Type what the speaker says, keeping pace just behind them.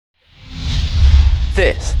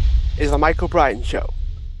This is the Michael Bryan Show.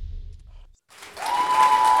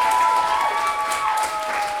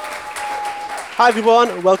 Hi everyone,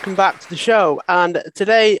 and welcome back to the show. And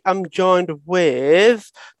today I'm joined with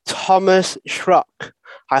Thomas Schröck.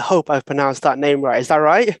 I hope I've pronounced that name right. Is that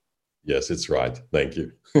right? Yes, it's right. Thank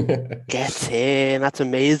you. Get in. That's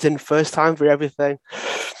amazing. First time for everything.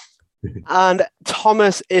 And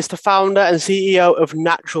Thomas is the founder and CEO of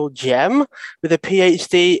Natural Gem with a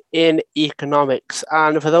PhD in economics.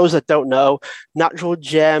 And for those that don't know, Natural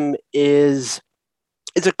Gem is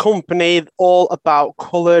a company all about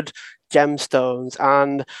coloured gemstones.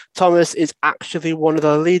 And Thomas is actually one of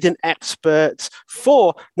the leading experts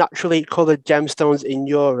for naturally coloured gemstones in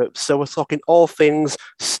Europe. So we're talking all things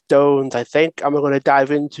stones, I think. And we're going to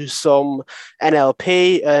dive into some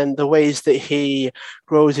NLP and the ways that he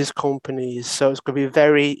grows his companies. So it's going to be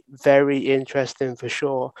very, very interesting for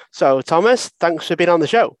sure. So, Thomas, thanks for being on the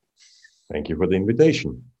show. Thank you for the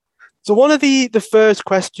invitation. So one of the first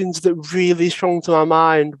questions that really sprung to my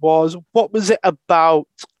mind was, what was it about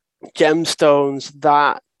gemstones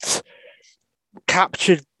that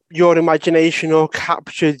captured your imagination or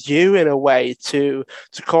captured you in a way to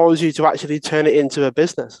cause you to actually turn it into a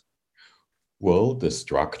business? Well, the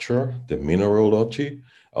structure, the mineralogy,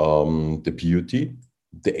 the beauty,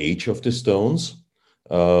 the age of the stones.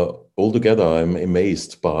 Altogether, I'm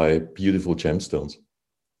amazed by beautiful gemstones.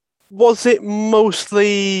 Was it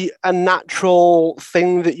mostly a natural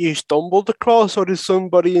thing that you stumbled across, or did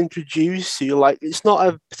somebody introduce you? Like, it's not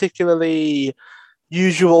a particularly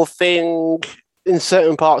usual thing in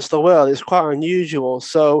certain parts of the world. It's quite unusual.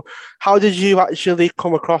 So, how did you actually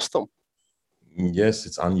come across them? Yes,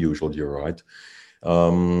 it's unusual, you're right.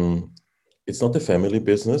 Um, it's not a family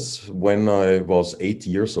business. When I was 8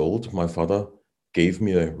 years old, my father gave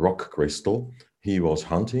me a rock crystal. He was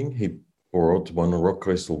hunting. He brought one rock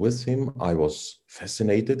crystal with him. I was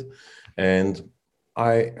fascinated. And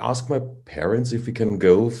I asked my parents if we can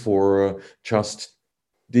go for just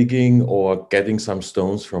digging or getting some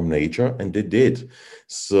stones from nature, and they did.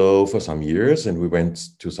 So for some years, and we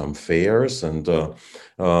went to some fairs, and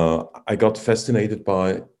I got fascinated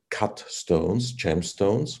by cut stones,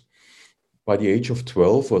 gemstones. By the age of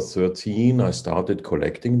 12 or 13, I started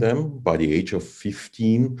collecting them. By the age of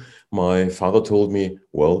 15, my father told me,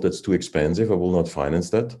 well, that's too expensive. I will not finance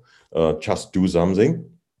that. Just do something.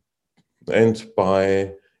 And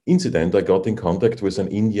by incident, I got in contact with an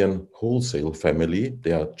Indian wholesale family.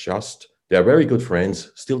 They are very good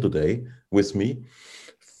friends still today with me,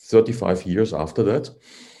 35 years after that.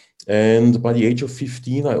 And by the age of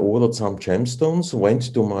 15, I ordered some gemstones,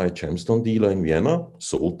 went to my gemstone dealer in Vienna,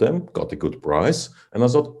 sold them, got a good price. And I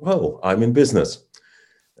thought, well, I'm in business.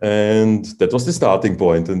 And that was the starting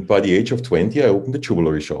point. And by the age of 20, I opened a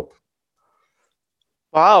jewelry shop.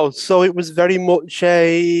 Wow. So it was very much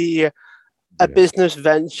a Yes. business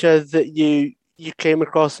venture that you came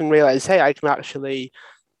across and realized, hey, I can actually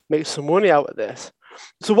make some money out of this.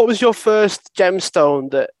 So what was your first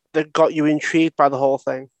gemstone that got you intrigued by the whole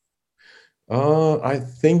thing? I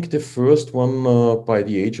think the first one by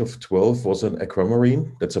the age of 12 was an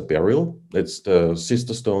aquamarine. That's a beryl. It's the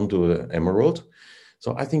sister stone to the emerald.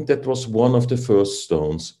 So I think that was one of the first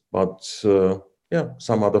stones. But yeah,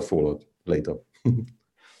 some other followed later.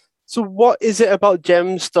 So what is it about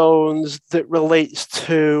gemstones that relates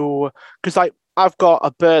to, because I've got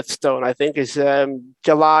a birthstone, I think is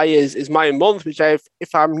July is my month, which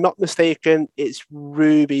if I'm not mistaken, it's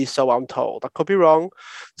ruby, so I'm told. I could be wrong.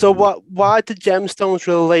 So why do gemstones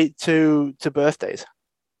relate to birthdays?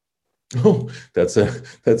 Oh, that's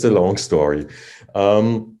a long story.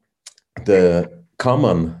 Um, the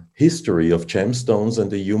common history of gemstones and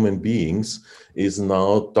the human beings is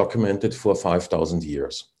now documented for 5,000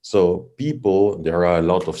 years. So there are a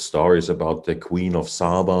lot of stories about the Queen of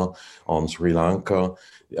Saba on Sri Lanka,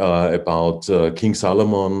 about King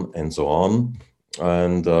Solomon, and so on.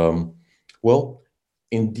 And well,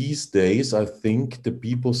 in these days, I think the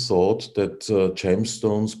people thought that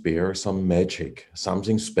gemstones bear some magic,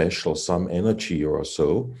 something special, some energy or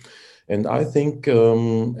so. And I think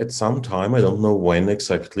at some time, I don't know when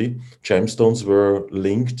exactly, gemstones were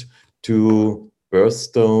linked to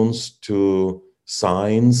birthstones, to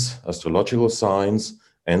signs, astrological signs,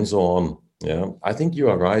 and so on. Yeah, I think you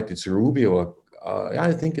are right. It's ruby, or yeah,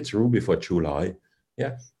 I think it's ruby for July.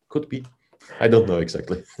 Yeah, could be. I don't know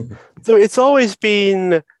exactly. So it's always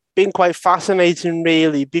been quite fascinating,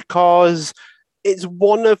 really, because it's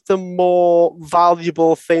one of the more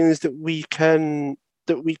valuable things that we can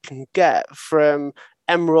get, from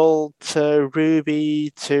emerald to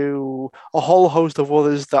ruby to a whole host of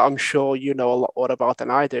others that I'm sure you know a lot more about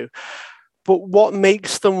than I do. but what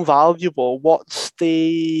makes them valuable? What's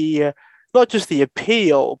not just the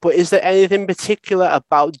appeal, but is there anything particular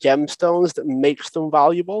about gemstones that makes them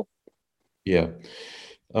valuable? Yeah.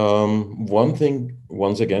 One thing,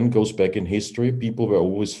 once again, goes back in history. People were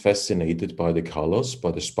always fascinated by the colors,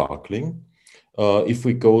 by the sparkling. If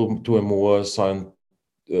we go to a more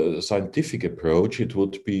scientific approach, it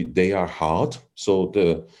would be they are hard. So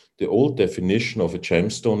the old definition of a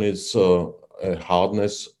gemstone is a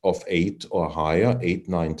hardness of 8 or higher, 8,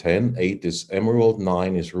 9, 10. 8 is emerald,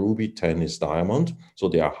 9 is ruby, 10 is diamond. So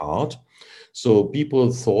they are hard. So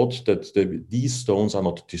people thought that these stones are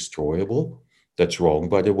not destroyable. That's wrong,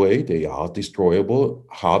 by the way. They are destroyable.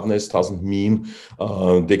 Hardness doesn't mean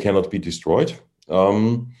they cannot be destroyed.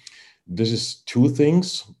 This is two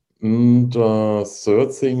things. And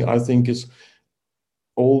third thing, I think, is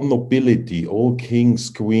all nobility, all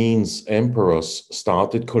kings, queens, emperors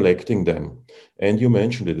started collecting them. And you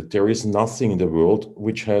mentioned it, there is nothing in the world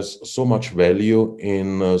which has so much value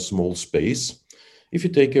in a small space. If you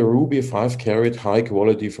take a ruby 5-carat high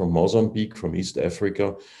quality from Mozambique, from East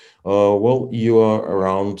Africa, well, you are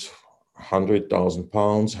around 100,000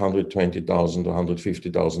 pounds, 120,000 or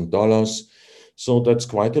 $150,000. So that's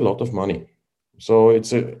quite a lot of money. So I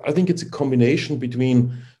think it's a combination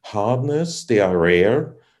between hardness, they are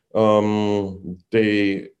rare,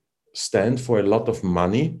 they stand for a lot of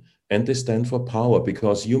money, and they stand for power,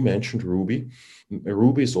 because you mentioned ruby.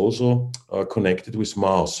 Ruby is also connected with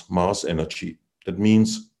Mars energy. That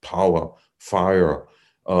means power, fire.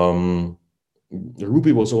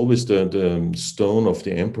 Ruby was always the stone of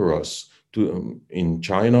the emperors. In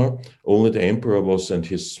China, only the emperor and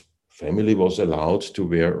his family was allowed to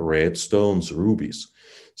wear red stones, rubies.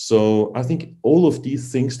 So I think all of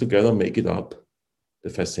these things together make it up, the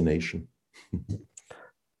fascination.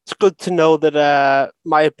 It's good to know that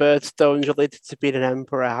my birthstone's related to being an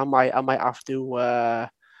emperor. I might have to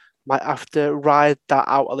ride that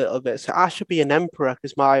out a little bit. So I should be an emperor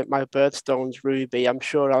because my birthstone's ruby. I'm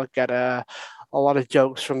sure I'll get a lot of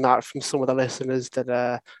jokes from that from some of the listeners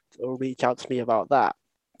that will reach out to me about that.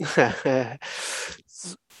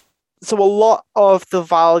 So a lot of the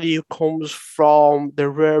value comes from the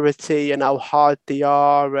rarity and how hard they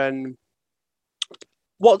are. And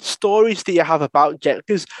what stories do you have about Jet?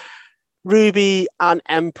 Because Ruby and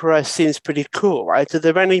Emperor seems pretty cool, right? Are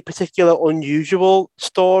there any particular unusual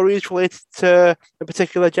stories related to a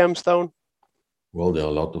particular gemstone? Well, there are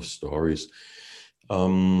a lot of stories.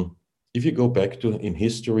 If you go back in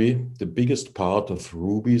history, the biggest part of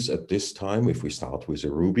rubies at this time, if we start with a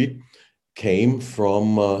ruby, came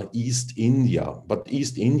from East India. But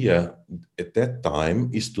East India at that time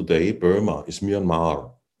is today Burma, is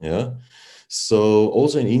Myanmar. Yeah. So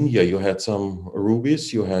also in India, you had some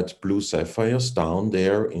rubies, you had blue sapphires down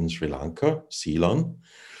there in Sri Lanka, Ceylon.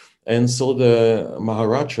 And so the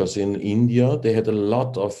Maharajas in India, they had a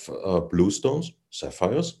lot of blue stones,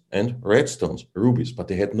 sapphires, and red stones, rubies, but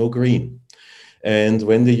they had no green. And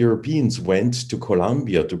when the Europeans went to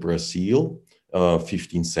Colombia, to Brazil,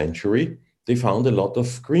 15th century, they found a lot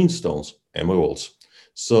of green stones, emeralds.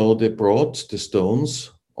 So they brought the stones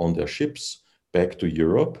on their ships back to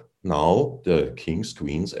Europe. Now the kings,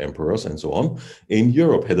 queens, emperors, and so on in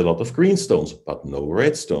Europe had a lot of green stones, but no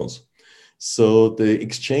red stones. So they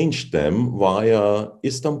exchanged them via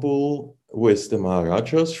Istanbul with the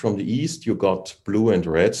Maharajas. From the east, you got blue and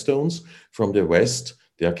red stones. From the west,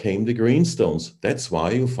 there came the green stones. That's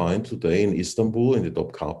why you find today in Istanbul, in the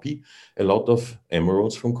Topkapi, a lot of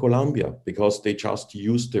emeralds from Colombia, because they just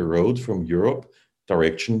used the road from Europe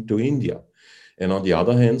direction to India. And on the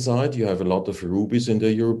other hand side, you have a lot of rubies in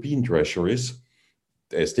the European treasuries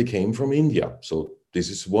as they came from India. So this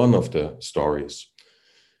is one of the stories.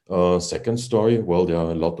 Second story, well, there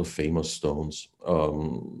are a lot of famous stones,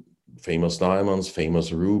 famous diamonds,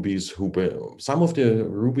 famous rubies. Some of the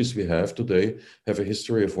rubies we have today have a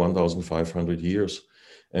history of 1,500 years.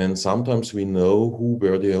 And sometimes we know who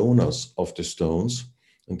were the owners of the stones,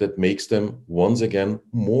 and that makes them once again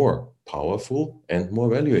more powerful and more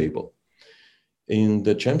valuable. In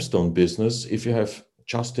the gemstone business, if you have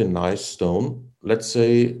just a nice stone, let's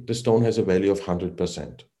say the stone has a value of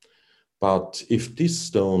 100%. But if this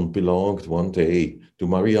stone belonged one day to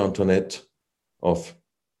Marie Antoinette of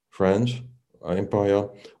French Empire,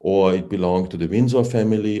 or it belonged to the Windsor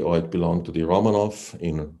family, or it belonged to the Romanov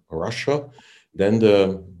in Russia, then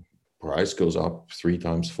the price goes up 3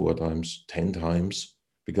 times, 4 times, 10 times,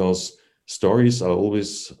 because stories are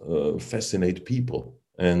always fascinate people.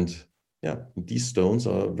 And yeah, these stones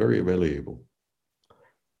are very valuable.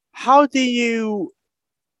 How do you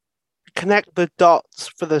connect the dots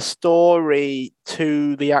for the story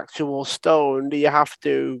to the actual stone? Do you have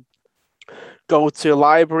to go to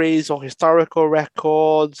libraries or historical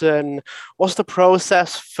records? And what's the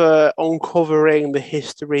process for uncovering the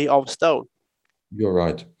history of stone? You're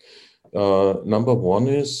right. Number one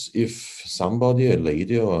is if somebody, a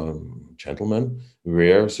lady or a gentleman,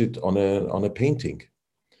 wears it on a painting.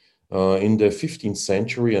 In the 15th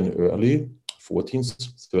century and early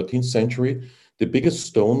 14th, 13th century, the biggest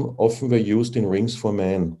stone often were used in rings for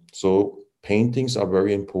men. So paintings are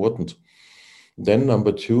very important. Then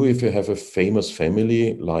number two, if you have a famous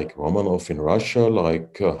family like Romanov in Russia,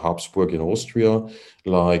 like Habsburg in Austria,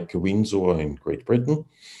 like Windsor in Great Britain,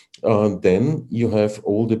 then you have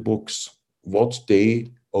all the books, what they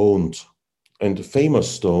owned. And the famous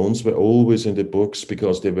stones were always in the books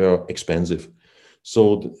because they were expensive.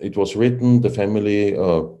 So it was written, the family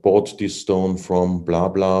bought this stone from blah,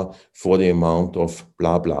 blah for the amount of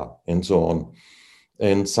blah, blah, and so on.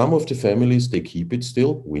 And some of the families, they keep it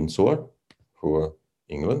still, Windsor for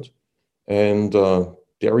England. And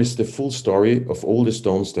there is the full story of all the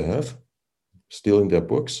stones they have, still in their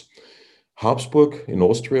books. Habsburg in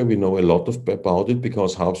Austria, we know a lot about it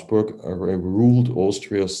because Habsburg ruled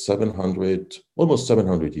Austria almost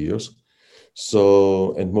 700 years.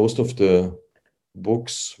 So, and most of the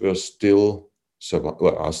books are still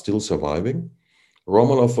surviving.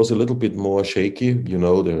 Romanov was a little bit more shaky,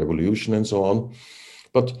 the revolution and so on.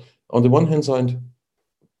 But on the one hand side,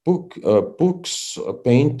 books,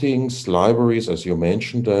 paintings, libraries, as you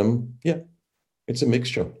mentioned them, yeah, it's a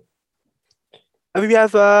mixture. Have you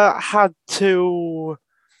ever had to,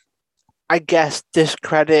 I guess,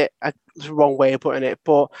 discredit, the wrong way of putting it,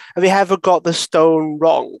 but have you ever got the stone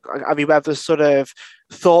wrong? Have you ever sort of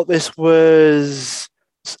thought this was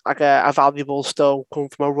like a valuable stone come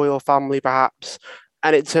from a royal family, perhaps,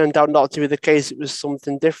 and it turned out not to be the case, it was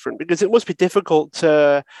something different? Because it must be difficult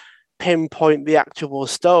to pinpoint the actual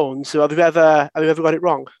stone. So have you ever got it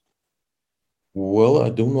wrong? Well, I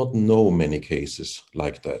do not know many cases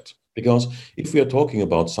like that. Because if we are talking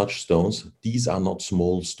about such stones, these are not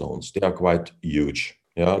small stones. They are quite huge.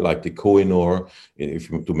 Yeah, like the Kohinoor, if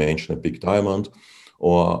you to mention a big diamond,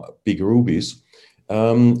 or big rubies.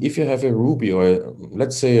 If you have a ruby,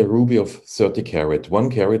 let's say a ruby of 30 carat, 1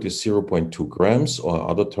 carat is 0.2 grams, or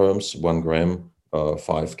other terms, 1 gram,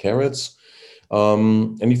 5 carats.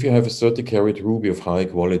 And if you have a 30 carat ruby of high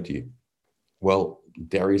quality, well,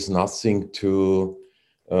 there is nothing to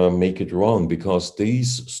make it wrong because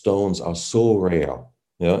these stones are so rare.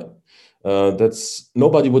 Yeah, that's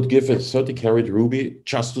nobody would give a 30 carat ruby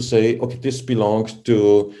just to say, okay, this belongs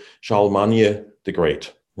to Charlemagne the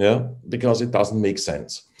Great. Yeah, because it doesn't make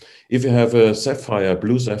sense. If you have a sapphire,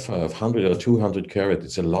 blue sapphire of 100 or 200 carat,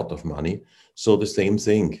 it's a lot of money. So the same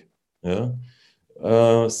thing. Yeah.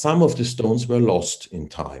 Some of the stones were lost in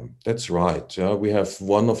time. That's right. Yeah, we have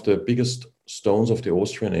one of the biggest stones of the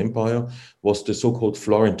Austrian Empire was the so-called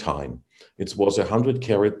Florentine. It was a 100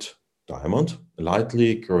 carat diamond,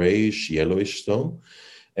 lightly grayish, yellowish stone.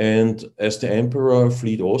 And as the emperor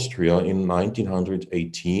fled Austria in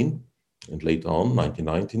 1918 and later on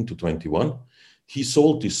 1919 to 21, he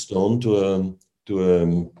sold this stone to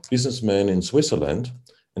a businessman in Switzerland.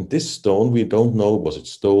 And this stone, we don't know, was it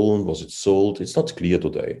stolen, was it sold? It's not clear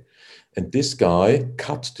today. And this guy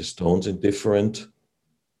cut the stones in different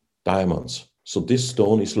diamonds. So this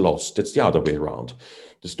stone is lost. That's the other way around.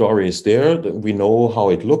 The story is there. We know how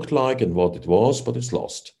it looked like and what it was, but it's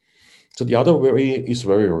lost. So the other way is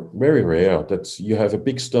very, very rare that you have a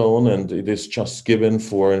big stone and it is just given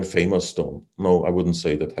for a famous stone. No, I wouldn't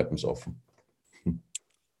say that happens often.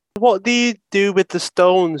 What do you do with the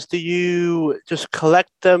stones? Do you just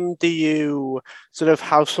collect them? Do you sort of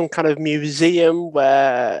have some kind of museum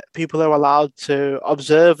where people are allowed to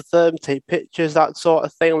observe them, take pictures, that sort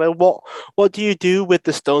of thing? Like what do you do with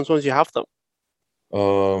the stones once you have them?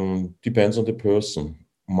 Depends on the person.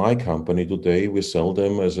 My company today, we sell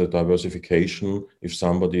them as a diversification. If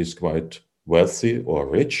somebody is quite wealthy or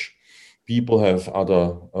rich, people have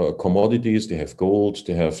other commodities, they have gold,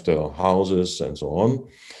 they have their houses and so on.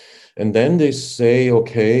 And then they say,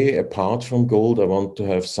 okay, apart from gold, I want to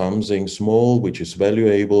have something small, which is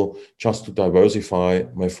valuable, just to diversify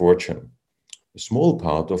my fortune. A small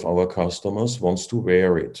part of our customers wants to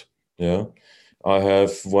wear it. Yeah. I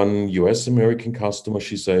have one US American customer,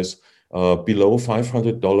 she says, below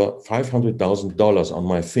 $500,000 on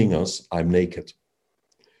my fingers, I'm naked.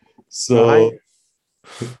 So Right.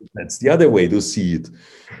 that's the other way to see it.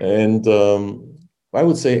 And I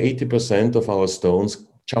would say 80% of our stones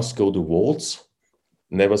just go to vaults,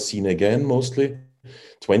 never seen again mostly.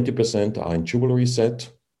 20% are in jewelry set.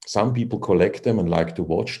 Some people collect them and like to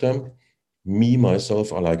watch them. Me,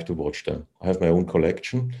 myself, I like to watch them. I have my own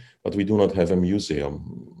collection, but we do not have a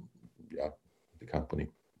museum. Yeah. company.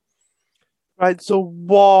 Right. So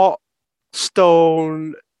what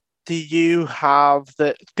stone do you have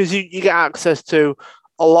that, because you get access to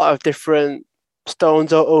a lot of different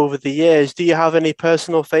stones over the years. Do you have any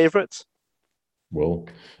personal favorites? Well,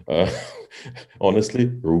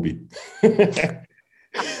 honestly, ruby. What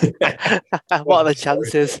are the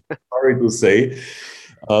chances? Sorry to say.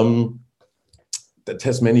 Um, that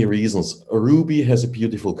has many reasons. A ruby has a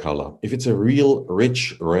beautiful color. If it's a real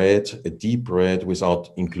rich red, a deep red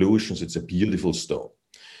without inclusions, it's a beautiful stone.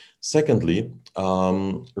 Secondly,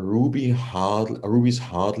 rubies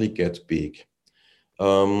hardly get big.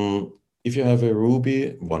 If you have a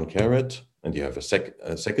ruby 1 carat and you have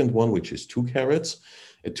a second one which is 2 carats,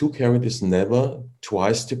 a 2 carat is never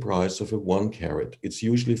twice the price of a 1 carat. It's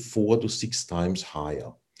usually 4 to 6 times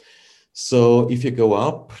higher. So if you go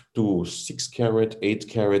up to 6 carat, 8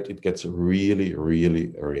 carat, it gets really,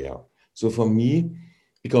 really rare. So for me,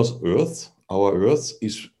 because our Earth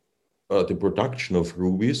is the production of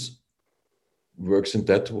rubies works in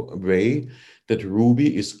that way that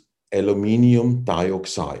ruby is aluminium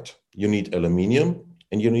dioxide. You need aluminium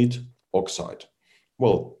and you need oxide.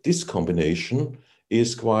 Well, this combination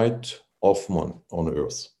is quite often on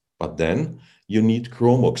Earth. But then you need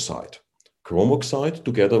chrome oxide. Chrome oxide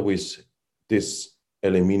together with this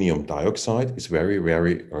aluminium dioxide is very,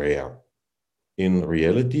 very rare. In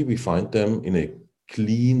reality, we find them in a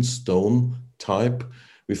clean stone type.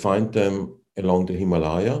 We find them along the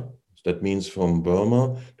Himalaya. That means from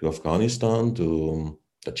Burma to Afghanistan to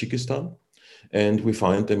Tajikistan. And we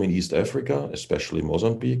find them in East Africa, especially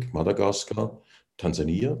Mozambique, Madagascar,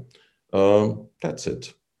 Tanzania. That's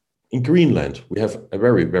it. In Greenland, we have a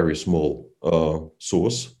very, very small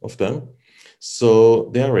source of them. So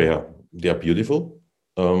they're rare. They're beautiful.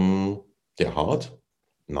 They're hard.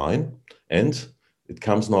 9. And it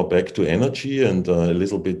comes now back to energy and a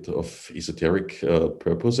little bit of esoteric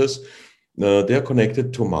purposes. They're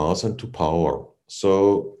connected to Mars and to power.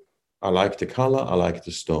 So I like the color, I like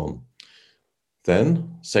the stone.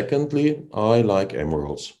 Then, secondly, I like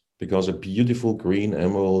emeralds because a beautiful green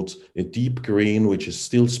emerald, a deep green, which is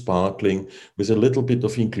still sparkling with a little bit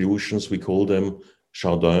of inclusions, we call them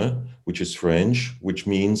jardin, which is French, which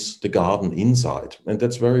means the garden inside. And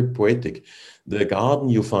that's very poetic. The garden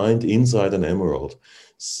you find inside an emerald.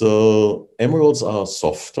 So emeralds are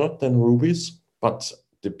softer than rubies, but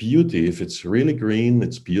the beauty, if it's really green,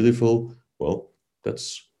 it's beautiful, well,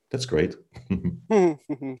 that's great.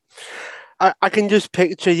 I can just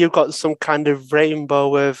picture you've got some kind of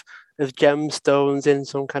rainbow of gemstones in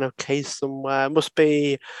some kind of case somewhere. Must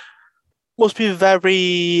be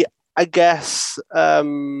very, I guess, I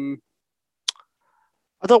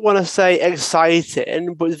don't want to say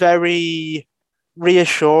exciting, but very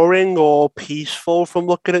reassuring or peaceful from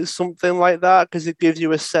looking at something like that, because it gives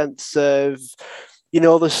you a sense of,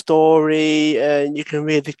 the story, and you can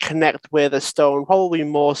really connect with a stone, probably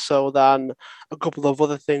more so than a couple of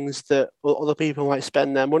other things that other people might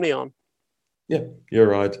spend their money on. Yeah, you're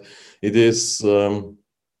right. It is.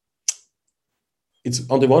 It's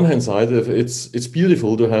on the one hand side, it's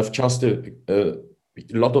beautiful to have just a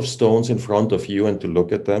lot of stones in front of you and to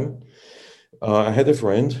look at them. I had a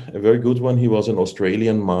friend, a very good one. He was an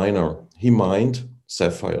Australian miner. He mined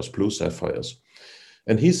sapphires, blue sapphires.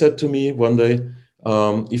 And he said to me one day,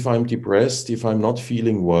 if I'm depressed, if I'm not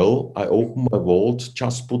feeling well, I open my vault,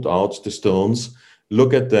 just put out the stones,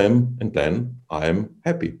 look at them, and then I'm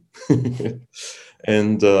happy.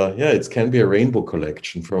 And yeah, it can be a rainbow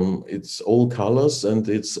collection from its all colors, and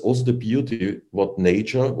it's also the beauty what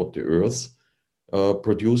nature, what the earth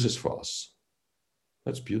produces for us.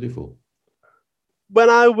 That's beautiful.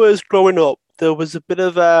 When I was growing up, there was a bit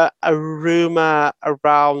of a rumor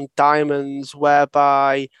around diamonds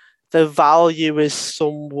whereby the value is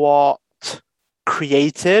somewhat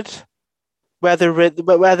created, whether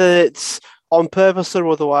it's on purpose or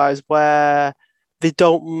otherwise, where they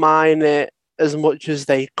don't mine it as much as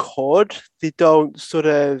they could. They don't sort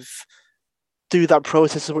of do that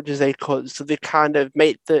process as much as they could. So they kind of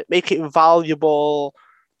make it valuable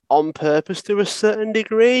on purpose to a certain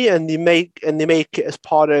degree, and they make it as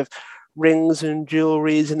part of rings and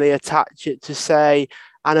jewelries, and they attach it to, say,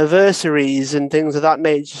 anniversaries and things of that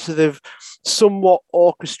nature. So they've somewhat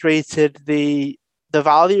orchestrated the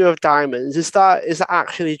value of diamonds. Is that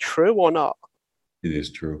actually true or not? It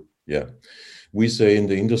is true. Yeah. We say in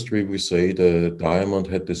the industry, we say the diamond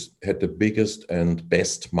had the biggest and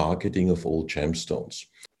best marketing of all gemstones.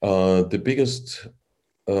 The biggest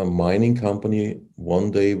mining company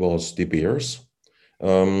one day was De Beers.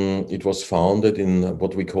 It was founded in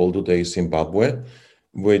what we call today Zimbabwe,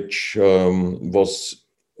 which the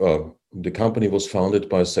company was founded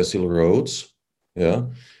by Cecil Rhodes. Yeah.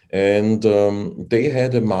 And they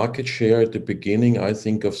had a market share at the beginning, I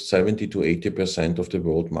think, of 70 to 80% of the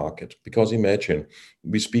world market. Because imagine,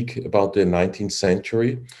 we speak about the 19th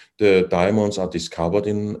century, the diamonds are discovered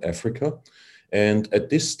in Africa. And at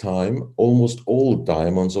this time, almost all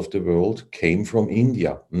diamonds of the world came from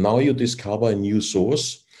India. Now you discover a new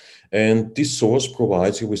source, and this source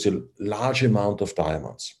provides you with a large amount of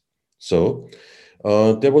diamonds. So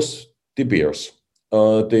there was De Beers.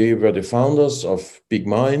 They were the founders of big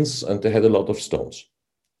mines and they had a lot of stones.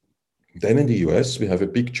 Then in the US, we have a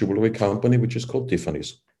big jewelry company which is called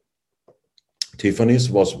Tiffany's. Tiffany's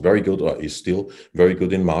was very good, or is still very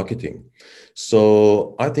good in marketing.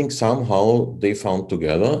 So I think somehow they found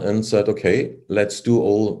together and said, okay, let's do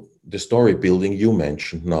all the story building you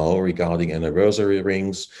mentioned now regarding anniversary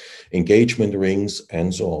rings, engagement rings,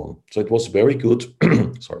 and so on. So it was very good,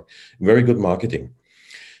 sorry, very good marketing.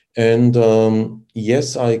 And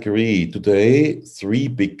yes, I agree. Today, three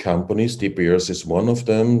big companies, De Beers is one of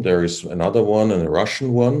them. There is another one and a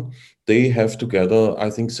Russian one. They have together, I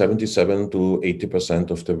think, 77 to 80%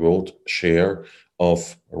 of the world share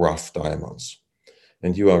of rough diamonds.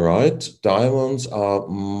 And you are right, diamonds are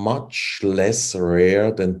much less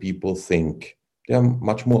rare than people think. They are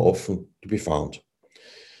much more often to be found.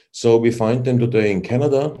 So we find them today in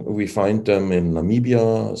Canada, we find them in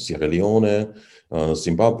Namibia, Sierra Leone,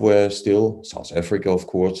 Zimbabwe still, South Africa, of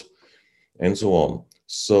course, and so on.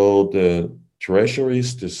 So the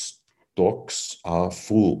treasuries, the stocks are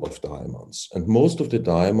full of diamonds. And most of the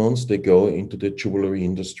diamonds, they go into the jewelry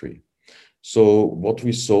industry. So what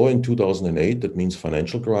we saw in 2008, that means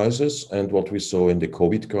financial crisis, and what we saw in the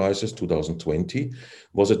COVID crisis 2020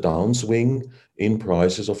 was a downswing in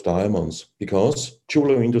prices of diamonds because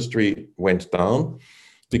jewelry industry went down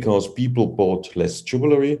because people bought less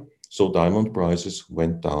jewelry, so diamond prices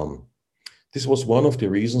went down. This was one of the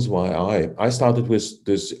reasons why I started with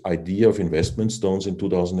this idea of investment stones in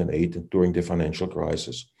 2008 during the financial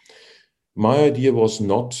crisis. My idea was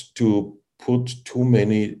not to put too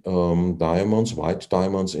many diamonds, white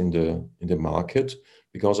diamonds in the market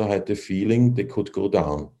because I had the feeling they could go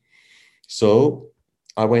down. So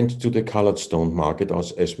I went to the colored stone market,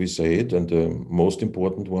 as we say it, and the most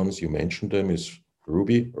important ones, you mentioned them, is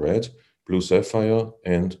ruby red, blue sapphire,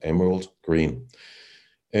 and emerald green.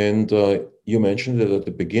 And you mentioned that at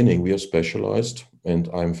the beginning we are specialized, and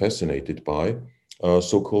I'm fascinated by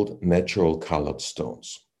so-called natural colored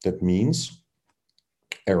stones. That means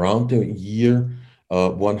around the year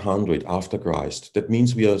 100 after Christ. That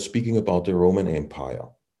means we are speaking about the Roman Empire,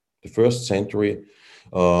 the first century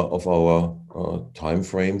of our time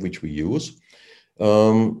frame, which we use.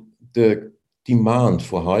 The demand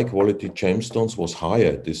for high quality gemstones was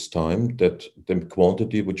higher at this time than the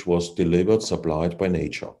quantity which was delivered, supplied by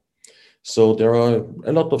nature. So there are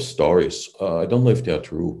a lot of stories. I don't know if they are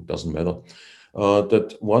true, doesn't matter.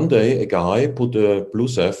 That one day a guy put a blue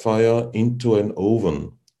sapphire into an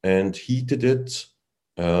oven and heated it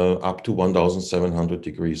up to 1700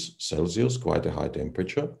 degrees Celsius, quite a high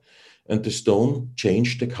temperature. And the stone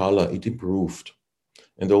changed the color, it improved.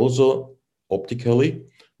 And also optically,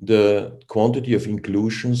 the quantity of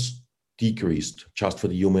inclusions decreased just for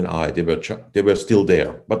the human eye. They were still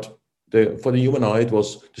there, but for the human eye,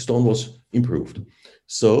 the stone was improved.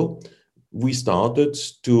 So we started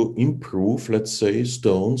to improve, let's say,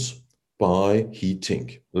 stones by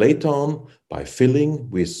heating. Later on, by filling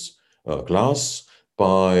with glass,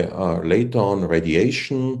 by later on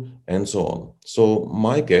radiation, and so on. So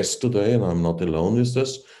my guess today, and I'm not alone with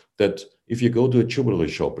this, that if you go to a jewelry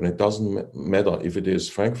shop, and it doesn't matter if it is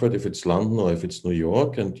Frankfurt, if it's London, or if it's New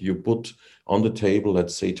York, and you put on the table,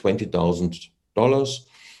 let's say, $20,000,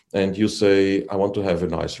 and you say, I want to have a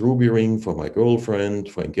nice ruby ring for my girlfriend,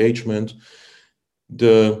 for engagement,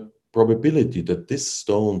 the probability that this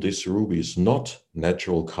stone, this ruby, is not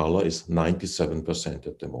natural color is 97%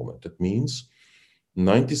 at the moment. That means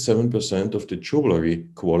 97% of the jewelry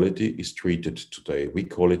quality is treated today. We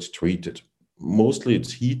call it treated. Mostly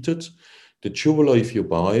it's heated. The jeweler, if you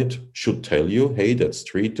buy it, should tell you, hey, that's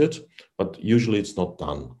treated, but usually it's not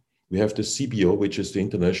done. We have the CBO, which is the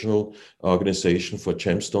International Organization for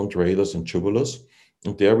Gemstone Traders and Jewelers.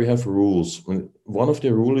 And there we have rules. And one of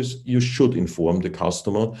the rules is you should inform the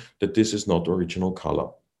customer that this is not original color.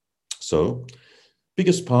 So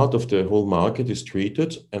biggest part of the whole market is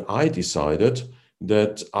treated. And I decided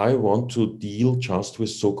that I want to deal just with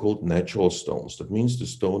so-called natural stones. That means the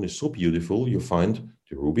stone is so beautiful. You find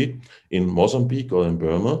the ruby in Mozambique or in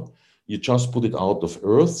Burma. You just put it out of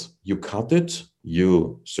earth, you cut it,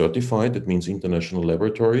 you certify it, that means international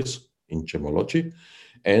laboratories in gemology,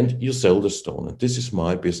 and you sell the stone. And this is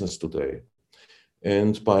my business today.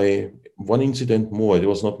 And by one incident more, it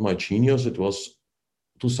was not my genius, it was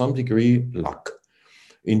to some degree luck.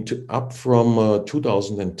 Up from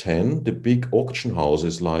 2010, the big auction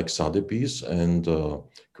houses like Sotheby's and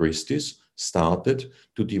Christie's started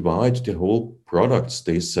to divide the whole products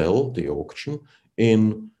they sell, the auction,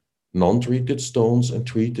 in non-treated stones and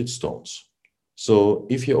treated stones. So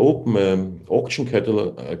if you open an auction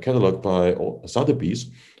catalog by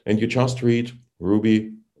Sotheby's and you just read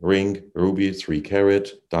ruby, ring, ruby, 3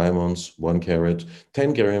 carat, diamonds, 1 carat,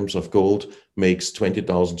 10 grams of gold makes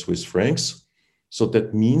 20,000 Swiss francs. So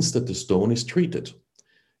that means that the stone is treated.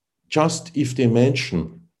 Just if they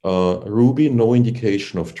mention ruby, no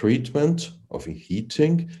indication of treatment, of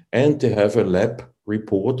heating, and they have a lab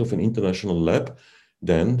report of an international lab,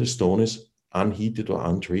 then the stone is unheated or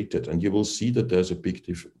untreated. And you will see that there's a big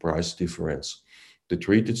price difference. The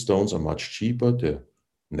treated stones are much cheaper. The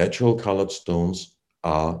natural colored stones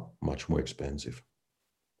are much more expensive.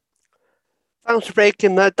 Thanks for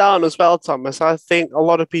breaking that down as well, Thomas. I think a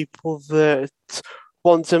lot of people that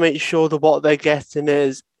want to make sure that what they're getting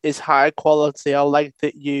is high quality. I like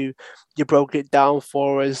that you broke it down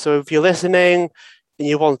for us. So if you're listening and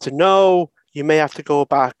you want to know, you may have to go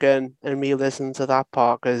back and re-listen to that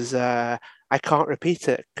part because I can't repeat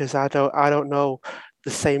it because I don't know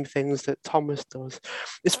the same things that Thomas does.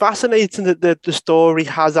 It's fascinating that the story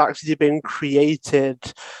has actually been created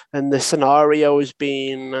and the scenario has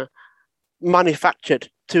been manufactured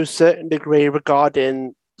to a certain degree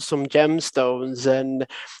regarding some gemstones. And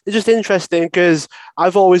it's just interesting because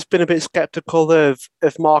I've always been a bit skeptical of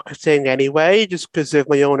marketing anyway, just because of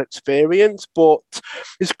my own experience. But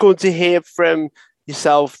it's good to hear from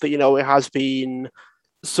yourself that, it has been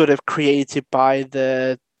sort of created by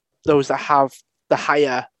those that have the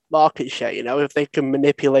higher market share. If they can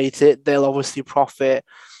manipulate it, they'll obviously profit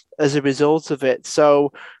as a result of it.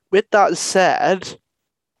 So with that said,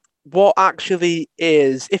 what actually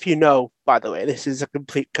is, if you know, by the way, this is a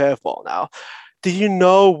complete curveball now, do you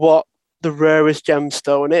know what the rarest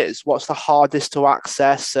gemstone is? What's the hardest to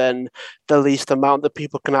access and the least amount that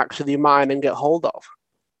people can actually mine and get hold of?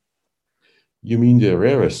 You mean the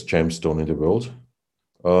rarest gemstone in the world?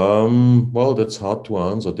 Well, that's hard to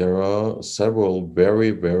answer. There are several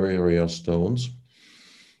very, very rare stones.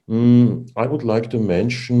 I would like to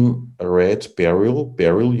mention a red beryl.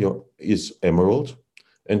 Beryl is emerald.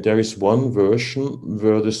 And there is one version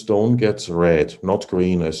where the stone gets red, not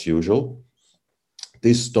green as usual.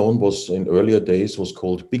 This stone was in earlier days was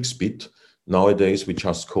called Bixbit. Nowadays we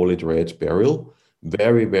just call it red beryl.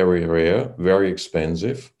 Very, very rare, very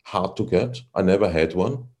expensive, hard to get. I never had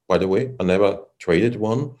one, by the way. I never traded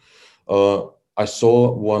one. I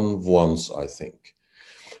saw one once, I think.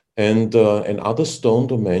 And another stone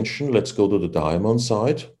to mention, let's go to the diamond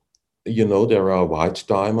side. There are white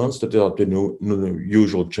diamonds that are the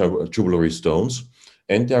usual jewelry stones.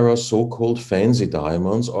 And there are so-called fancy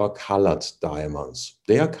diamonds or colored diamonds.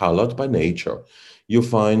 They are colored by nature. You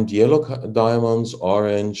find yellow diamonds,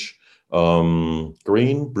 orange,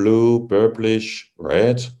 green, blue, purplish,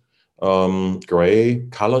 red, gray,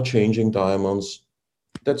 color-changing diamonds.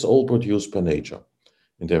 That's all produced by nature.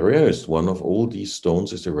 And the rarest one of all these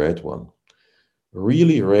stones is the red one.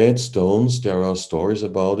 Really red stones, there are stories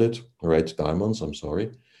about it. Red diamonds, I'm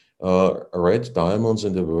sorry. Red diamonds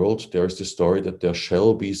in the world, there's the story that there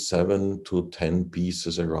shall be 7 to 10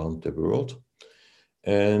 pieces around the world.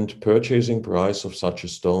 And purchasing price of such a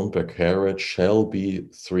stone per carat shall be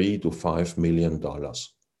 $3 to $5 million.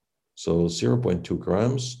 So 0.2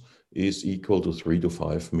 grams is equal to $3 to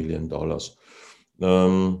 $5 million.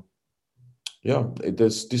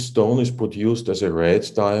 This stone is produced as a red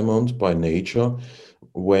diamond by nature.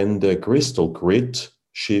 When the crystal grit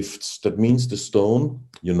shifts, that means the stone,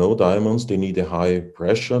 diamonds, they need a high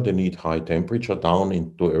pressure, they need high temperature down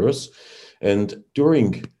into earth. And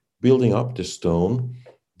during building up the stone,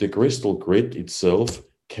 the crystal grit itself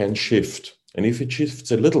can shift. And if it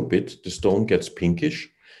shifts a little bit, the stone gets pinkish.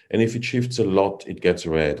 And if it shifts a lot, it gets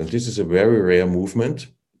red. And this is a very rare movement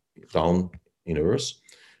down in earth.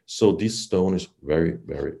 So this stone is very,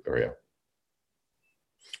 very rare.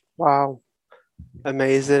 Wow,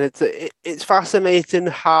 amazing! It's fascinating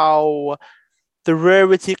how the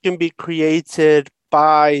rarity can be created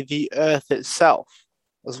by the earth itself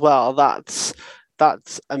as well. That's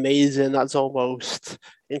amazing. That's almost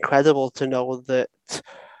incredible to know that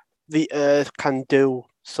the earth can do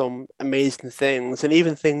some amazing things and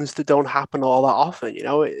even things that don't happen all that often.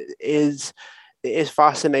 It is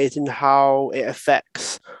fascinating how it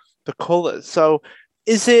affects the colors. So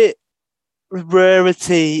is it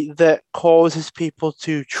rarity that causes people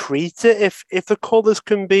to treat it? If the colors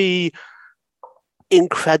can be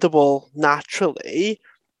incredible naturally?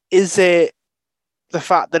 Is it the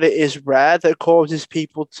fact that it is rare that causes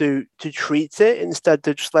people to treat it instead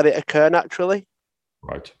of just let it occur naturally?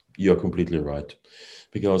 Right. You're completely right.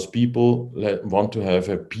 Because people want to have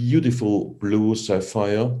a beautiful blue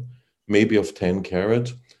sapphire, maybe of 10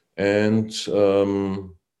 carat, and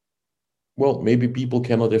well, maybe people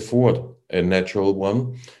cannot afford a natural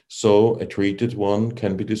one, so a treated one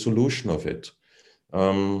can be the solution of it.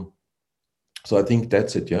 So I think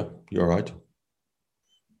that's it. Yeah, you're right.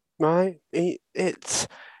 Right? It's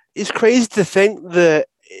crazy to think that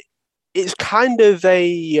it's kind of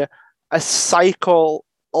a cycle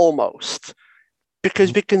almost,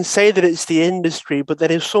 because Mhm. we can say that it's the industry, but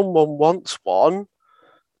then if someone wants one,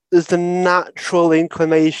 there's the natural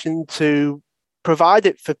inclination to provide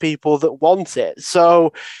it for people that want it.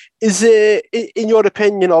 So, is it, in your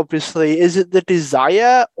opinion, obviously, is it the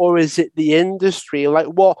desire or is it the industry? Like,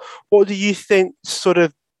 what do you think sort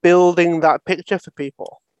of building that picture for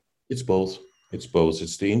people? It's both. It's both.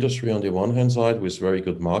 It's the industry on the one hand side with very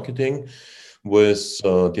good marketing, with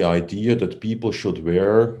the idea that people should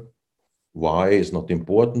wear, why is not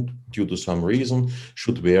important, due to some reason,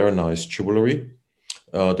 should wear nice jewelry.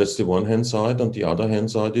 That's the one hand side. On the other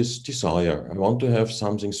hand side is desire. I want to have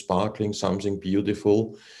something sparkling, something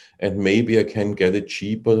beautiful, and maybe I can get it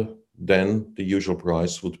cheaper than the usual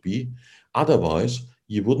price would be. Otherwise,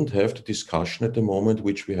 you wouldn't have the discussion at the moment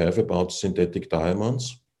which we have about synthetic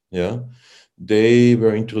diamonds. Yeah, they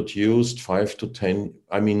were introduced 5 to 10.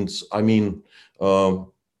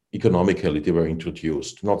 Um, economically they were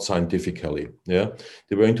introduced, not scientifically. Yeah,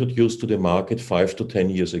 they were introduced to the market 5 to 10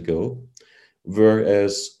 years ago,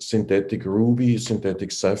 whereas synthetic ruby,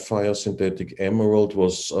 synthetic sapphire, synthetic emerald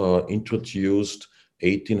was introduced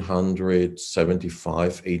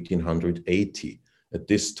 1875, 1880 at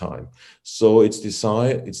this time. So it's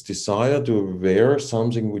desire to wear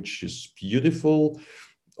something which is beautiful,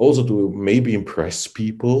 also to maybe impress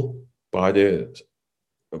people by the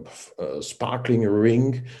sparkling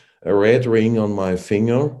ring, a red ring on my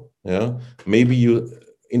finger. Yeah, maybe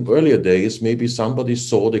in earlier days, maybe somebody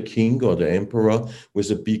saw the king or the emperor with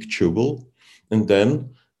a big jewel, and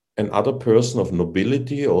then another person of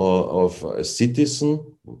nobility or of a citizen,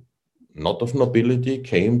 not of nobility,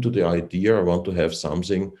 came to the idea, I want to have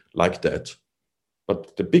something like that.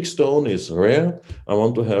 But the big stone is rare. I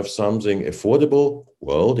want to have something affordable.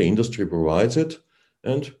 Well, the industry provides it,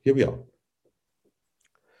 and here we are.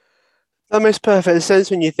 That makes perfect sense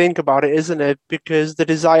when you think about it, isn't it? Because the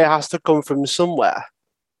desire has to come from somewhere.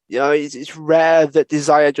 It's rare that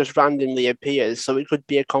desire just randomly appears. So it could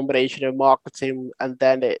be a combination of marketing and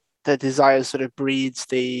then the desire sort of breeds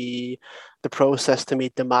the process to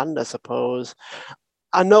meet demand, I suppose.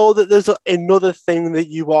 I know that there's another thing that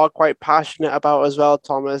you are quite passionate about as well,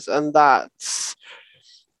 Thomas, and that's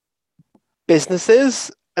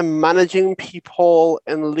businesses and managing people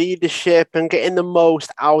and leadership and getting the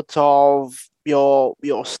most out of your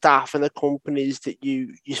staff and the companies that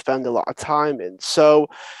you spend a lot of time in. So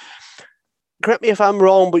correct me if I'm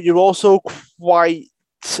wrong, but you're also quite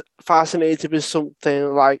fascinated with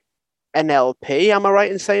something like NLP. Am I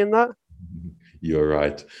right in saying that? You're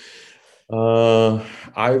right.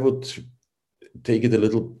 I would take it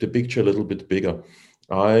the picture a little bit bigger.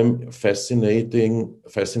 I'm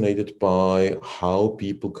fascinated by how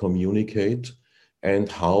people communicate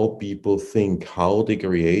and how people think, how they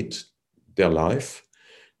create their life,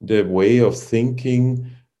 the way of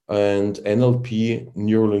thinking, and NLP,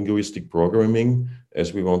 neuro-linguistic programming,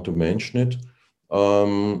 as we want to mention it,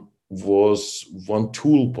 was one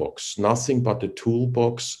toolbox, nothing but a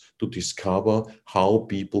toolbox to discover how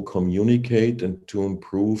people communicate and to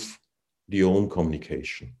improve the own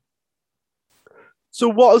communication. So,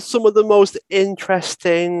 what are some of the most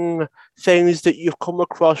interesting things that you've come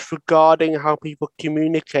across regarding how people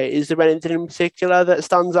communicate? Is there anything in particular that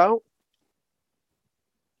stands out?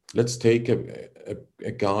 Let's take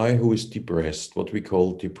a guy who is depressed, what we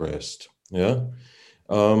call depressed. Yeah.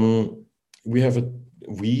 Um, we have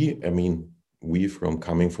I mean, we from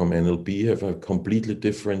coming from NLP have a completely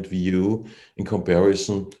different view in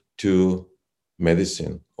comparison to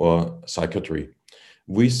medicine or psychiatry.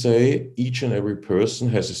 We say each and every person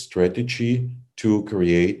has a strategy to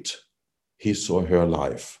create his or her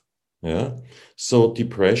life. Yeah. So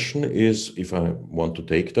depression is, if I want to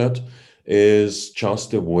take that, is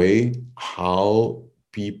just a way how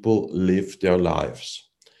people live their lives.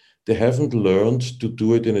 They haven't learned to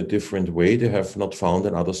do it in a different way. They have not found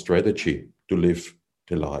another strategy to live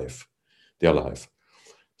their life.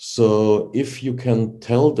 So if you can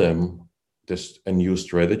tell them this a new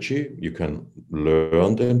strategy, you can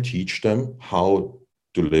learn them, teach them how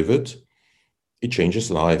to live it. it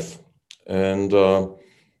changes life. And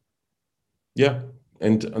yeah,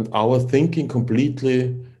 and our thinking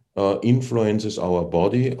completely influences our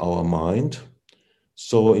body, our mind.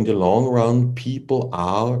 So in the long run, people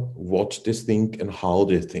are what they think and how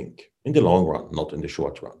they think. In the long run, not in the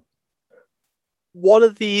short run. One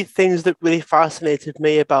of the things that really fascinated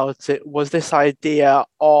me about it was this idea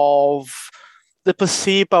of the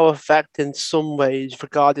placebo effect in some ways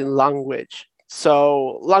regarding language.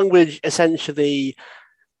 So, language essentially,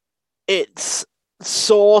 it's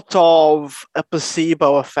sort of a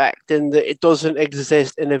placebo effect in that it doesn't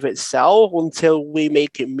exist in of itself until we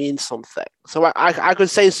make it mean something. So I could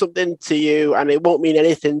say something to you and it won't mean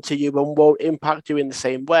anything to you and won't impact you in the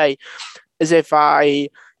same way as if I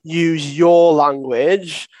use your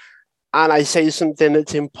language and I say something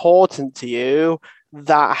that's important to you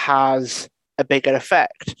that has a bigger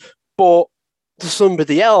effect. But to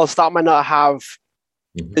somebody else, that might not have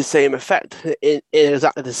the same effect in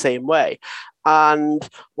exactly the same way. And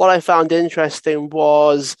what I found interesting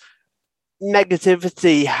was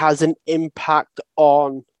negativity has an impact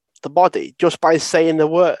on the body just by saying the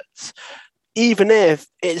words, even if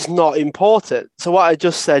it's not important. So, what I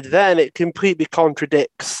just said then, it completely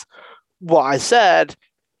contradicts what I said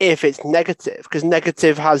if it's negative, because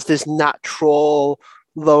negative has this natural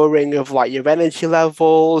lowering of like your energy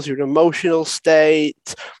levels, your emotional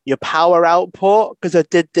state, your power output. Because I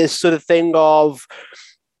did this sort of thing of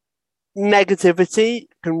negativity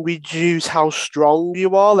can reduce how strong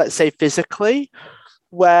you are, let's say physically,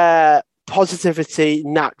 where positivity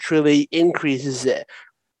naturally increases it,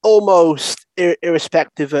 almost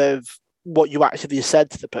irrespective of what you actually said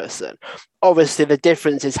to the person. Obviously, the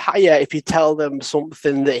difference is higher if you tell them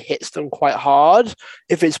something that hits them quite hard.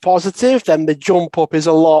 If it's positive, then the jump up is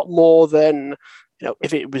a lot more than,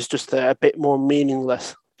 if it was just a bit more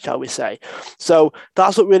meaningless, shall we say. So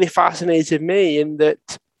that's what really fascinated me, in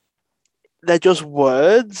that they're just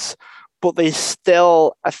words, but they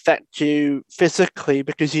still affect you physically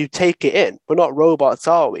because you take it in. We're not robots,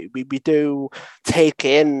 are we? We do take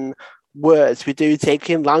in words, we do take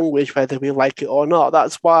in language, whether we like it or not.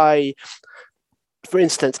 That's why, for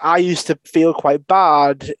instance, I used to feel quite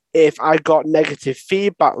bad if I got negative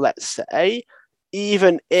feedback, let's say,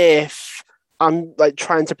 even if I'm like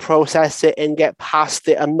trying to process it and get past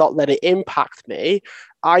it and not let it impact me.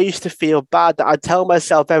 I used to feel bad that I'd tell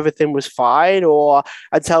myself everything was fine, or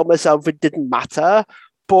I'd tell myself it didn't matter,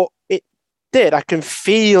 but it did. I can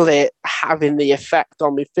feel it having the effect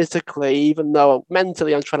on me physically, even though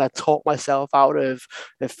mentally I'm trying to talk myself out of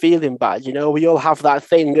feeling bad. We all have that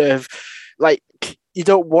thing of like, you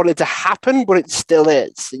don't want it to happen, but it still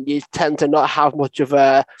is. And you tend to not have much of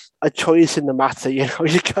a choice in the matter. You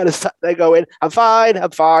kind of sat there going, I'm fine,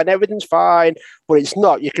 everything's fine, but it's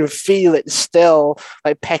not. You can feel it still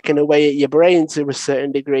like pecking away at your brain to a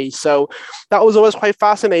certain degree. So that was always quite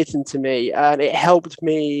fascinating to me. And it helped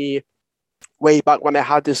me way back when I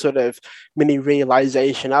had this sort of mini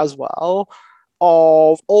realization as well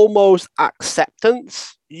of almost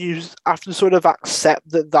acceptance. You have to sort of accept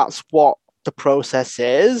that that's what the process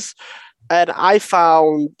is. And I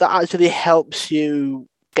found that actually helps you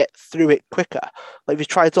get through it quicker. Like if you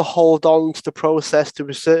try to hold on to the process to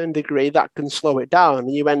a certain degree, that can slow it down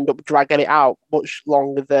and you end up dragging it out much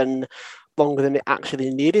longer than it actually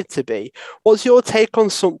needed to be. What's your take on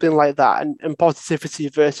something like that, and positivity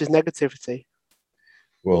versus negativity?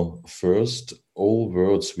 Well, first, all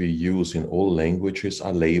words we use in all languages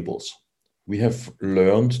are labels. We have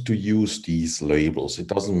learned to use these labels. It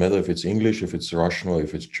doesn't matter if it's English, if it's Russian, or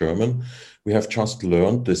if it's German. We have just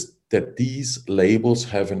learned that these labels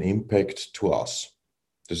have an impact to us.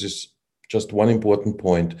 This is just one important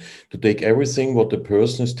point. To take everything what the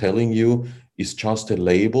person is telling you is just a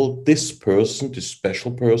label. This person, this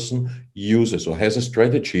special person, uses or has a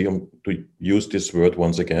strategy, to use this word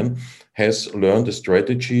once again, has learned a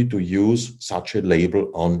strategy to use such a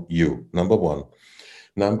label on you. Number one.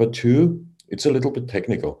 Number two, it's a little bit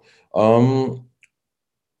technical.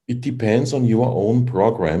 It depends on your own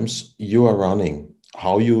programs you are running,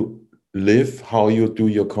 how you live, how you do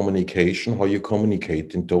your communication, how you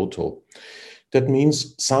communicate in total. That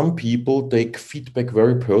means some people take feedback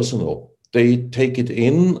very personal. They take it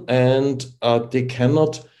in and they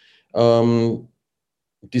cannot um,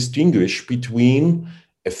 distinguish between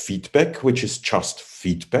a feedback, which is just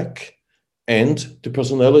feedback, and the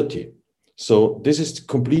personality. So this is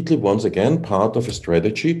completely, once again, part of a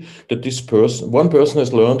strategy that one person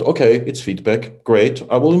has learned, okay, it's feedback, great,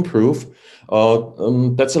 I will improve.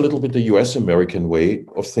 That's a little bit the US American way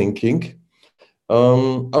of thinking. I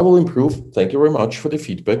will improve. Thank you very much for the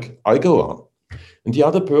feedback. I go on. And the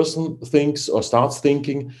other person thinks or starts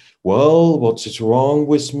thinking, well, what's wrong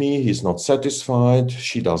with me? He's not satisfied.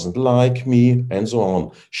 She doesn't like me, and so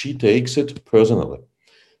on. She takes it personally.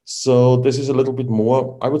 So this is a little bit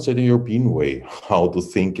more, I would say, the European way, how to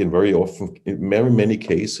think in very many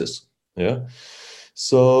cases. Yeah.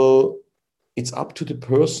 So it's up to the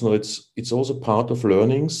person. It's also part of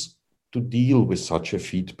learnings to deal with such a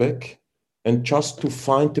feedback and just to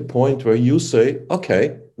find the point where you say,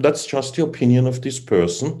 okay, that's just the opinion of this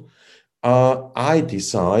person. I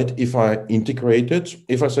decide if I integrate it,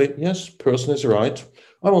 if I say, yes, person is right,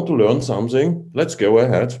 I want to learn something, let's go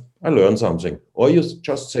ahead, I learn something. Or you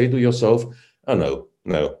just say to yourself, oh,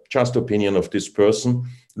 no, just opinion of this person,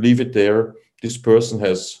 leave it there. This person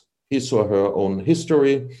has his or her own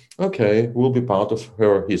history. Okay, will be part of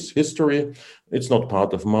his history. It's not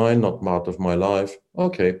part of mine, not part of my life.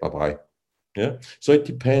 Okay, bye-bye. Yeah. So it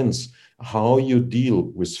depends how you deal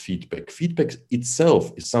with feedback. Feedback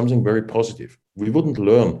itself is something very positive. We wouldn't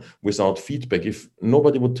learn without feedback. If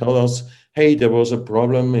nobody would tell us, hey, there was a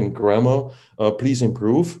problem in grammar, please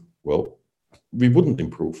improve. Well, we wouldn't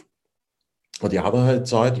improve. On the other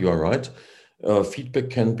side, you are right. Feedback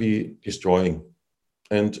can be destroying.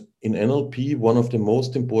 And in NLP, one of the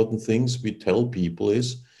most important things we tell people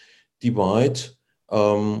is divide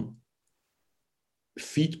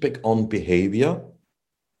feedback on behavior.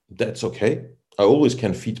 That's okay. I always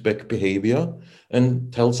can feedback behavior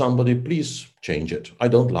and tell somebody, please change it. I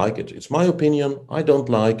don't like it. It's my opinion. I don't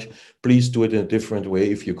like. Please do it in a different way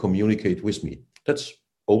if you communicate with me. That's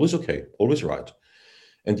always okay, always right.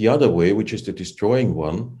 And the other way, which is the destroying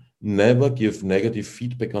one, never give negative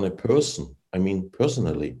feedback on a person. I mean,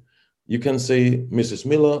 personally. You can say, Mrs.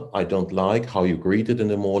 Miller, I don't like how you greeted in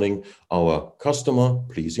the morning our customer.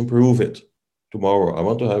 Please improve it. Tomorrow, I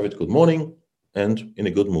want to have it good morning and in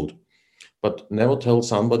a good mood. But never tell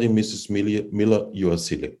somebody, Mrs. Miller, you are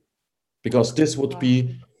silly. Because this would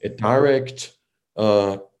be a direct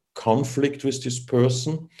conflict with this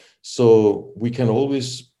person. So we can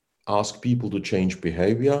always ask people to change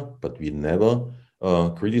behavior, but we never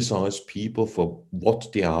criticize people for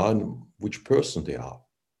what they are and which person they are.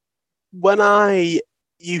 When I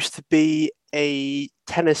used to be a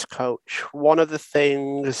tennis coach, one of the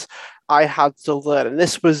things I had to learn, and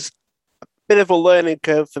this was a bit of a learning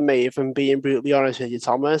curve for me, if I'm being brutally honest with you,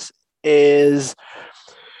 Thomas, is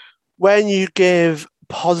when you give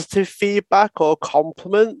positive feedback or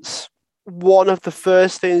compliments, one of the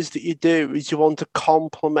first things that you do is you want to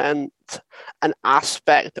compliment an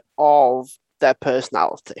aspect of their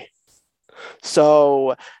personality.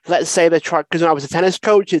 So let's say they tried, because when I was a tennis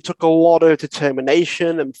coach, it took a lot of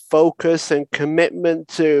determination and focus and commitment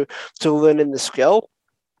to learning the skill.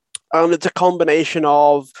 And it's a combination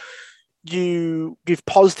of you give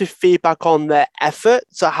positive feedback on their effort,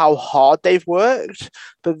 so how hard they've worked,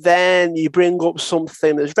 but then you bring up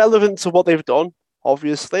something that's relevant to what they've done,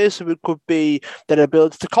 obviously. So it could be their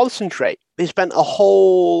ability to concentrate. They spent a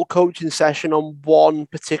whole coaching session on one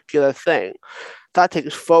particular thing. That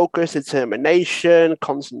takes focus, determination,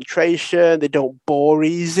 concentration. They don't bore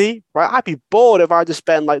easy, right? I'd be bored if I had to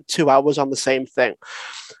spend like 2 hours on the same thing.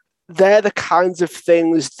 They're the kinds of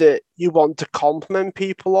things that you want to compliment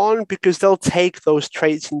people on because they'll take those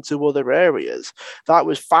traits into other areas. That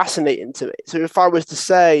was fascinating to me. So if I was to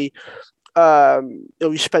say,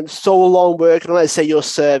 you spent so long working, let's say you're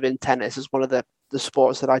serving tennis is one of the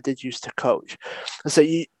sports that I did used to coach. And so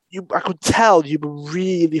I could tell you were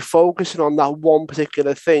really focusing on that one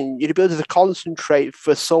particular thing. Your ability to concentrate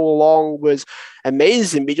for so long was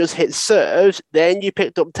amazing. You just hit serves, then you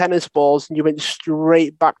picked up tennis balls and you went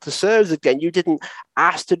straight back to serves again. You didn't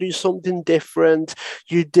ask to do something different.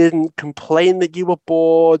 You didn't complain that you were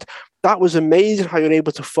bored. That was amazing how you're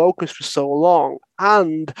able to focus for so long.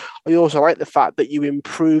 And I also like the fact that you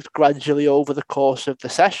improved gradually over the course of the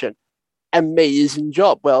session. Amazing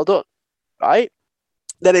job. Well done. Right?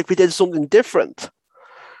 Then if we did something different,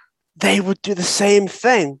 they would do the same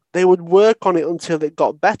thing. They would work on it until it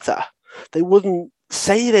got better. They wouldn't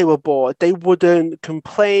say they were bored. They wouldn't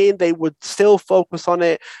complain. They would still focus on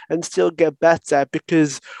it and still get better,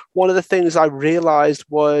 because one of the things I realized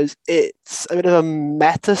was it's a bit of a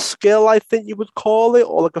meta skill, I think you would call it,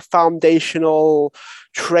 or like a foundational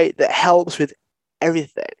trait that helps with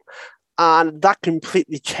everything. And that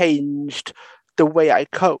completely changed the way I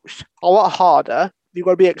coached. A lot harder. You've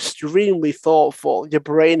got to be extremely thoughtful. Your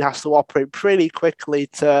brain has to operate pretty quickly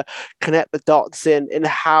to connect the dots in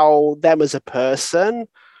how them as a person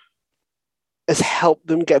has helped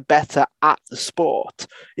them get better at the sport.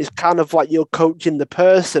 It's kind of like you're coaching the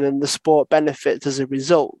person and the sport benefits as a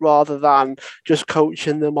result, rather than just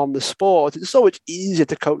coaching them on the sport. It's so much easier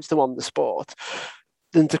to coach them on the sport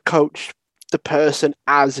than to coach the person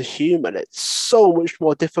as a human. It's so much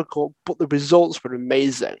more difficult, but the results were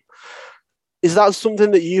amazing. Is that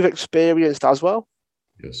something that you've experienced as well?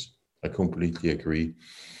 Yes, I completely agree.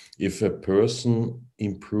 If a person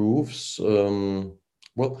improves,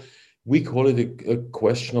 well, we call it a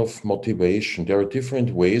question of motivation. There are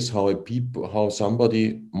different ways how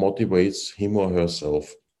somebody motivates him or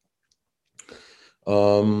herself.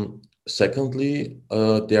 Secondly,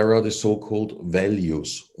 there are the so-called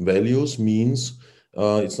values. Values means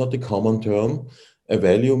it's not a common term. A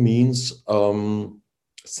value means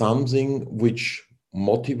something which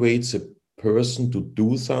motivates a person to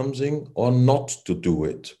do something or not to do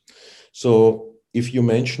it. So if you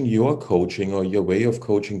mention your coaching or your way of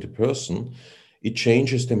coaching the person, it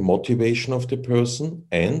changes the motivation of the person,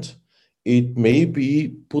 and it maybe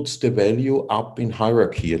puts the value up in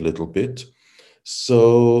hierarchy a little bit.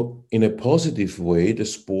 So in a positive way, the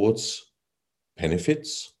sports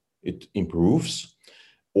benefits, it improves.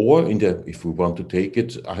 Or if we want to take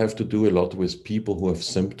it, I have to do a lot with people who have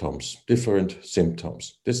symptoms, different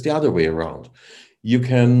symptoms. That's the other way around. You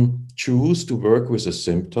can choose to work with a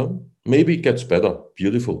symptom. Maybe it gets better.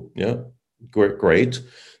 Beautiful. Yeah. Great.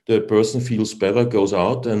 The person feels better, goes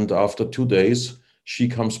out, and after 2 days, she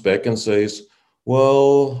comes back and says,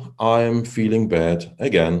 well, I'm feeling bad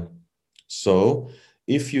again. So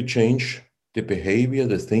if you change the behavior,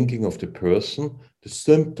 the thinking of the person, the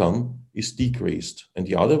symptom is decreased. And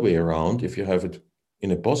the other way around, if you have it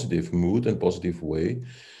in a positive mood and positive way,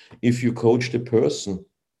 if you coach the person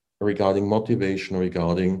regarding motivation,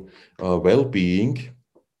 regarding well-being,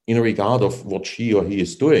 in regard of what she or he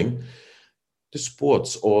is doing, the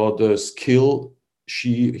sports or the skill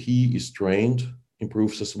he is trained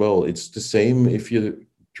improves as well. It's the same if you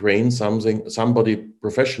train somebody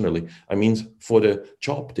professionally. I mean, for the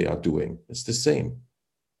job they are doing, it's the same.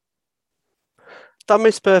 That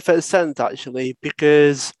makes perfect sense, actually,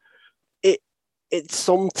 because it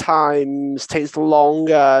sometimes takes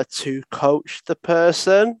longer to coach the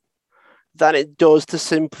person than it does to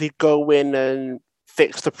simply go in and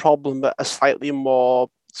fix the problem at a slightly more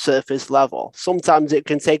surface level. Sometimes it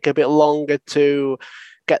can take a bit longer to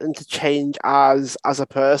get them to change as a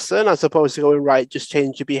person, as opposed to going, right, just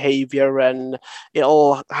change your behavior and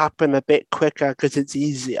it'll happen a bit quicker because it's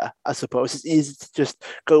easier. I suppose it's easy to just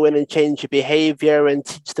go in and change your behavior and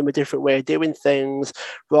teach them a different way of doing things,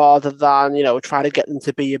 rather than try to get them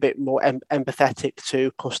to be a bit more empathetic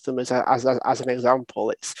to customers. As an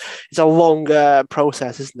example, it's a longer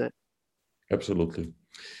process, isn't it? Absolutely,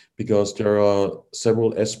 because there are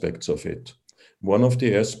several aspects of it. One of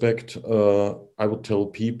the aspects I would tell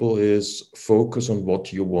people is focus on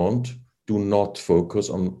what you want. Do not focus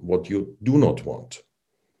on what you do not want.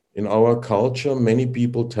 In our culture, many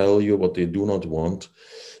people tell you what they do not want.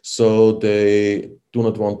 So they do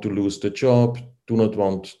not want to lose the job, do not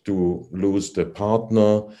want to lose the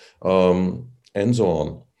partner, and so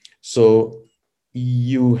on. So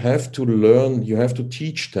you have to learn, you have to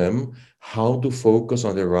teach them how to focus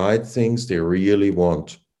on the right things they really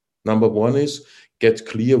want. Number one is get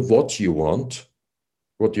clear what you want,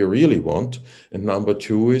 what you really want. And number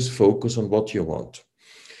two is focus on what you want.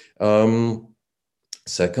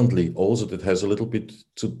 Secondly, also that has a little bit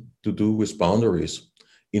to do with boundaries.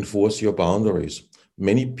 Enforce your boundaries.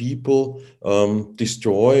 Many people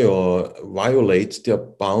destroy or violate their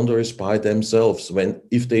boundaries by themselves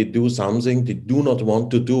if they do something they do not want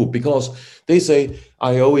to do, because they say,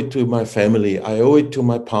 I owe it to my family, I owe it to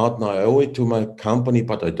my partner, I owe it to my company,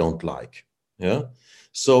 but I don't like. Yeah.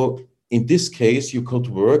 So in this case, you could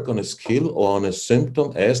work on a skill or on a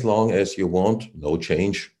symptom as long as you want no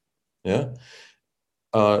change. Yeah.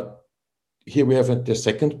 Here we have the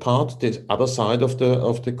second part. The other side of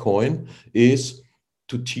the coin is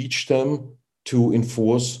to teach them to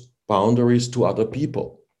enforce boundaries to other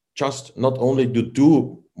people. Just not only to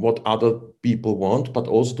do what other people want, but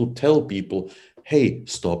also to tell people, hey,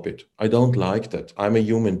 stop it. I don't like that. I'm a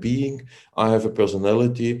human being. I have a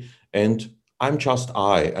personality, and I'm just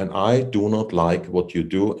and I do not like what you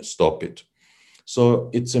do. Stop it. So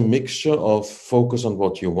it's a mixture of focus on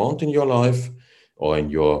what you want in your life or in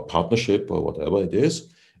your partnership or whatever it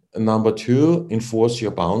is. And number two, enforce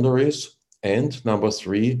your boundaries. And number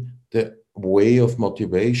three, the way of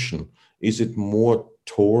motivation. Is it more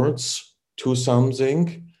towards to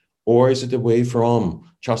something, or is it away from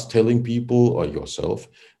just telling people or yourself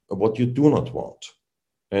what you do not want?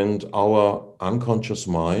 And our unconscious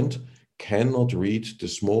mind cannot read the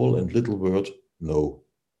small and little word no.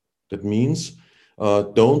 That means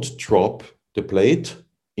don't drop the plate,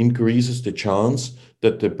 increases the chance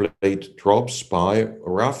that the plate drops by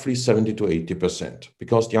roughly 70 to 80%,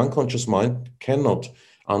 because the unconscious mind cannot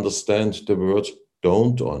understand the words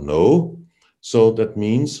don't or no. So that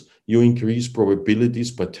means you increase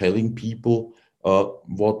probabilities by telling people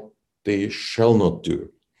what they shall not do.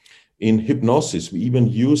 In hypnosis, we even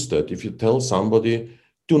use that. If you tell somebody,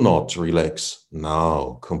 do not relax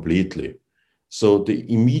now completely. So they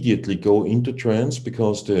immediately go into trance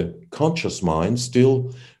because the conscious mind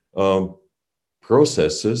still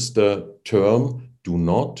processes the term, do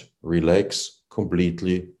not relax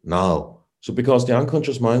completely now. So because the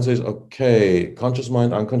unconscious mind says, okay, conscious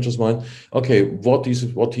mind, unconscious mind, okay, what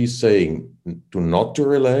he's saying? Do not to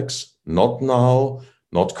relax, not now,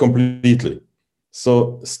 not completely.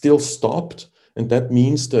 So still stopped. And that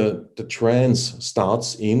means the trance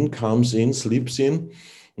comes in, slips in,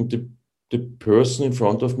 and the person in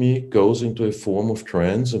front of me goes into a form of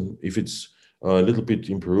trance. And if it's a little bit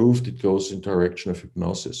improved, it goes in direction of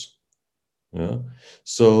hypnosis. Yeah.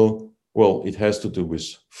 So, well, it has to do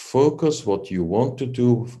with focus, what you want to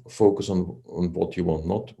do, focus on what you want,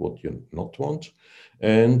 not what you not want,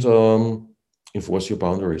 and enforce your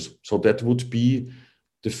boundaries. So that would be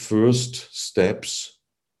the first steps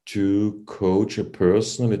to coach a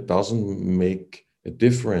person. And it doesn't make a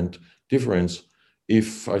difference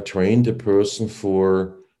if I train the person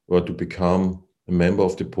for or to become a member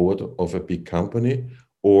of the board of a big company,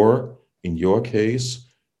 or in your case,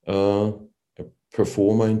 a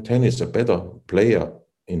performer in tennis, a better player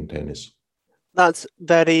in tennis. That's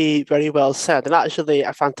very, very well said, and actually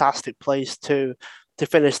a fantastic place to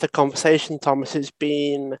finish the conversation, Thomas. It's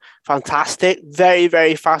been fantastic, very,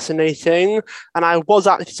 very fascinating, and I was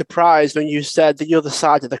actually surprised when you said the other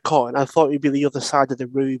side of the coin. I thought it'd be the other side of the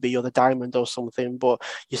ruby or the diamond or something, but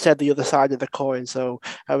you said the other side of the coin, so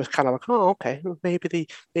I was kind of like, oh, okay, maybe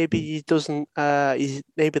he doesn't,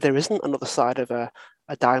 maybe there isn't another side of a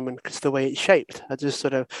diamond because the way it's shaped. I just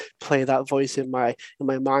sort of play that voice in my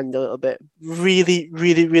mind a little bit. Really,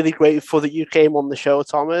 really, really grateful that you came on the show,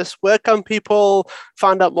 Thomas. Where can people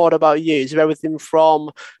find out more about you? Is there everything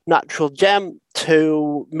from Natural Gem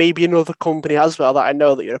to maybe another company as well that I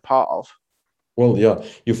know that you're a part of? Well, yeah,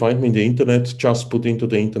 you find me in the internet. Just put into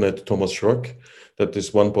the internet Thomas Schröck. That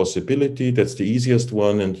is one possibility. That's the easiest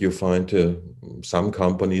one. And you find some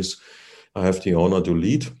companies I have the honor to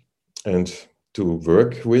lead and to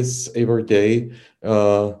work with every day.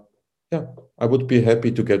 Yeah, I would be happy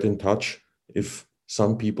to get in touch if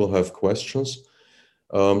some people have questions.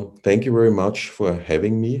 Thank you very much for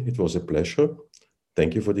having me. It was a pleasure.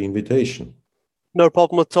 Thank you for the invitation. No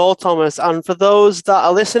problem at all, Thomas. And for those that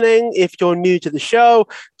are listening, if you're new to the show,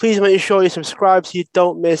 please make sure you subscribe so you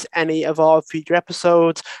don't miss any of our future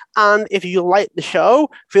episodes. And if you like the show,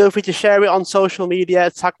 feel free to share it on social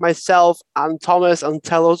media, tag myself and Thomas, and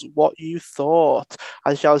tell us what you thought.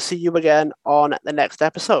 I shall see you again on the next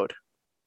episode.